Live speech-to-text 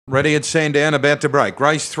Ready at Sandown, about to break.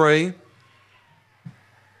 Race 3.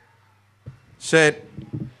 Set.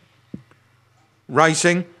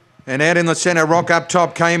 Racing. And out in the centre, Rock Up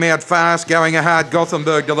Top came out fast, going a hard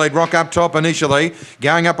Gothenburg to lead. Rock Up Top initially,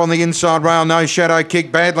 going up on the inside rail, No Shadow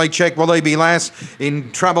Kick, badly checked, Will He Be Lass,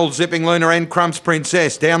 in trouble, Zipping Luna and Crumps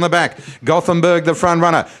Princess. Down the back, Gothenburg the front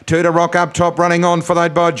runner, two to Rock Up Top, running on,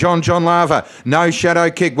 followed by John Lava. No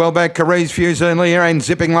Shadow Kick, well back, Carice Fusilier and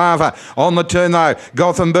Zipping Lava. On the turn though,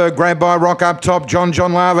 Gothenburg grabbed by Rock Up Top, John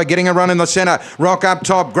Lava getting a run in the centre. Rock Up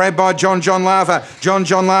Top, grabbed by John Lava. John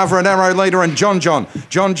Lava, an arrow leader, and John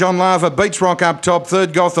Lava beats Rock Up Top,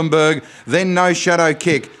 third Gothenburg, then No Shadow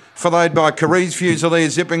Kick, followed by Carice Fusilier,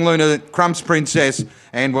 Zipping Luna, Crumps Princess,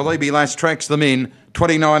 and Will He Be Lass tracks them in,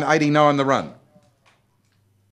 29.89 the run.